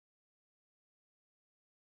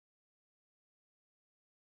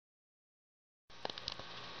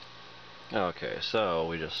Okay, so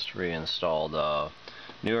we just reinstalled a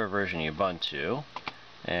newer version of Ubuntu,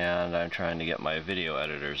 and I'm trying to get my video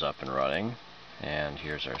editors up and running. And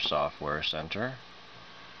here's our software center.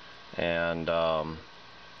 And my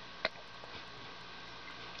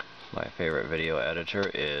favorite video editor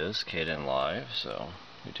is Kedenlive, so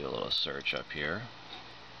we do a little search up here.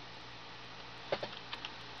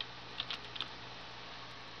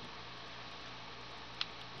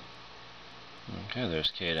 Okay,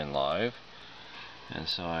 there's Kdenlive, and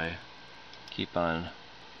so I keep on.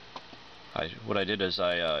 What I did is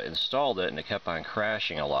I installed it, and it kept on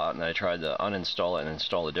crashing a lot, and I tried to uninstall it and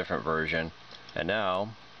install a different version. And now,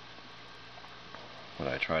 when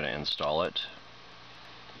I try to install it,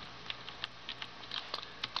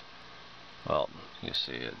 well, you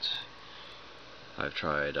see it. I've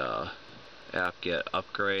tried apt-get,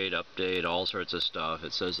 upgrade, update, all sorts of stuff.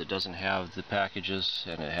 It says it doesn't have the packages,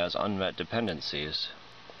 and it has unmet dependencies.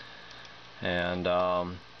 And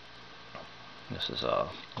this is a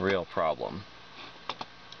real problem.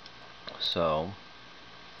 So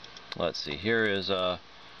let's see. Here is the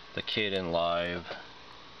Kedenlive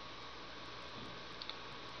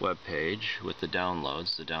web page with the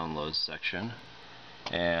downloads section,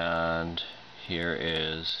 and here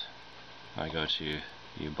is, I go to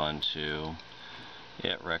Ubuntu.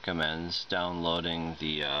 It recommends downloading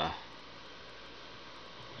the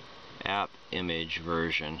app image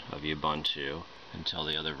version of Ubuntu until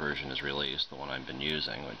the other version is released, the one I've been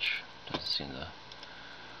using, which doesn't seem to...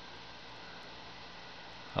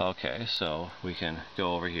 Okay, so we can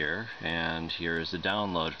go over here, and here is the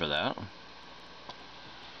download for that.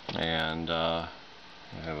 And I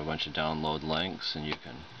have a bunch of download links, and you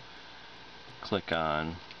can click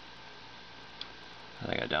on... I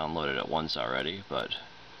think I downloaded it once already, but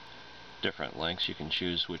different links. You can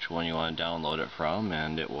choose which one you want to download it from,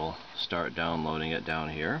 and it will start downloading it down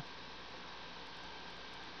here.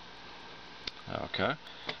 Okay,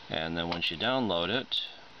 and then once you download it,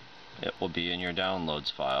 it will be in your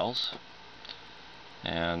downloads files.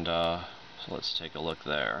 And so let's take a look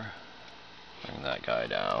there. Bring that guy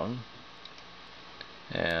down.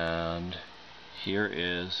 And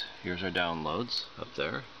here's our downloads up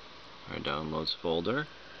there, our downloads folder.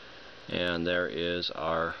 And there is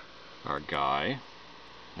our guy,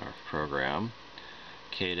 our program,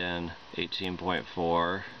 Kden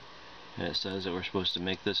 18.4. And it says that we're supposed to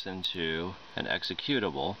make this into an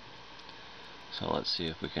executable. So let's see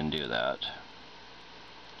if we can do that.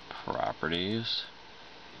 Properties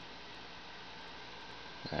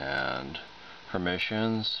and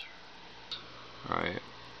permissions. Alright.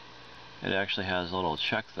 It actually has a little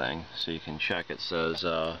check thing, so you can check. It says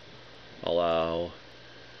allow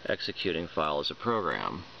executing file as a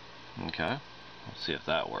program. Okay. Let's see if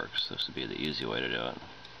that works. This would be the easy way to do it.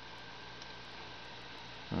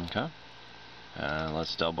 Okay. And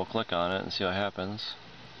let's double click on it and see what happens.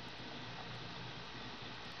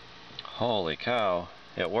 Holy cow,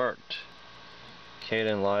 it worked.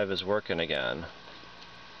 Kedenlive is working again.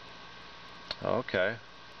 Okay.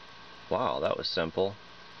 Wow, that was simple.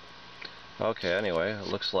 Okay, anyway, it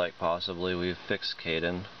looks like possibly we've fixed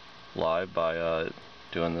Kedenlive by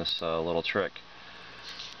doing this little trick.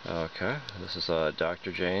 Okay, this is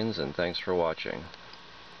Dr. Janes, and thanks for watching.